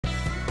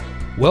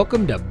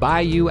Welcome to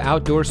Bayou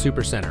Outdoor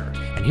Supercenter,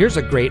 and here's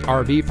a great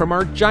RV from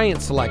our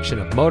giant selection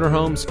of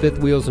motorhomes, fifth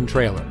wheels, and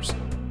trailers.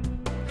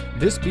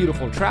 This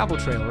beautiful travel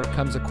trailer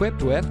comes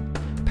equipped with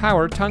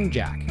power tongue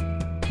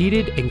jack,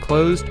 heated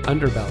enclosed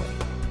underbelly,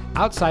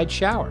 outside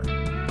shower,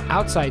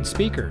 outside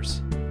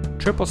speakers,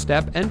 triple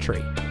step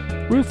entry,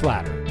 roof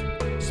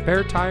ladder,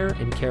 spare tire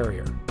and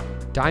carrier,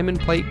 diamond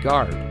plate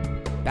guard,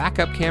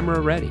 backup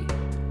camera ready,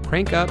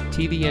 crank up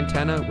TV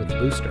antenna with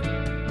booster,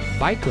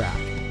 bike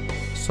rack,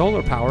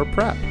 solar power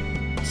prep,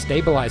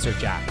 stabilizer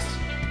jacks,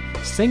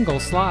 single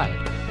slide,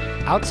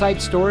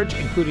 outside storage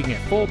including a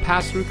full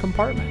pass-through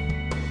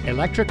compartment,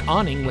 electric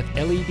awning with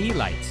LED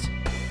lights,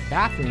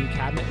 bathroom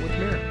cabinet with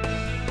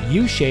mirror,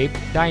 U-shaped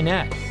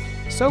dinette,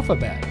 sofa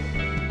bed,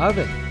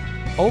 oven,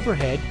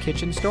 overhead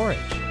kitchen storage,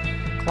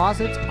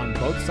 closets on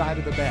both sides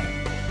of the bed,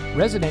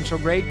 residential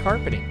grade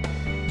carpeting,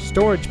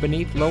 storage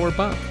beneath lower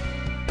bunk,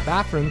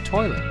 bathroom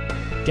toilet,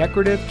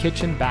 decorative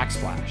kitchen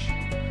backsplash,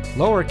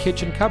 lower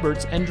kitchen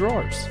cupboards and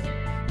drawers,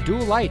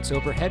 dual lights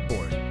over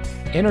headboard,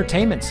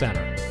 entertainment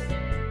center.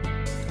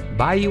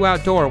 Bayou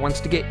Outdoor wants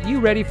to get you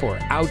ready for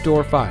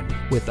outdoor fun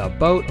with a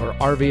boat or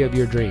RV of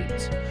your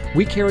dreams.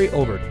 We carry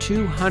over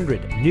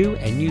 200 new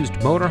and used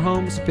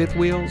motorhomes, fifth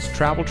wheels,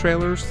 travel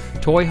trailers,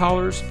 toy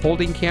haulers,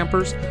 folding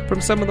campers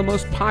from some of the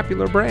most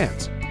popular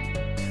brands.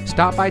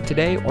 Stop by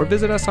today or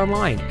visit us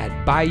online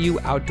at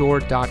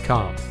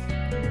BayouOutdoor.com.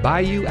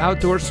 Bayou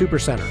Outdoor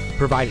Supercenter,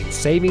 providing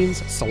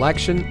savings,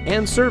 selection,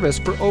 and service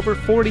for over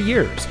 40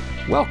 years.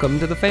 Welcome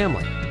to the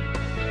family.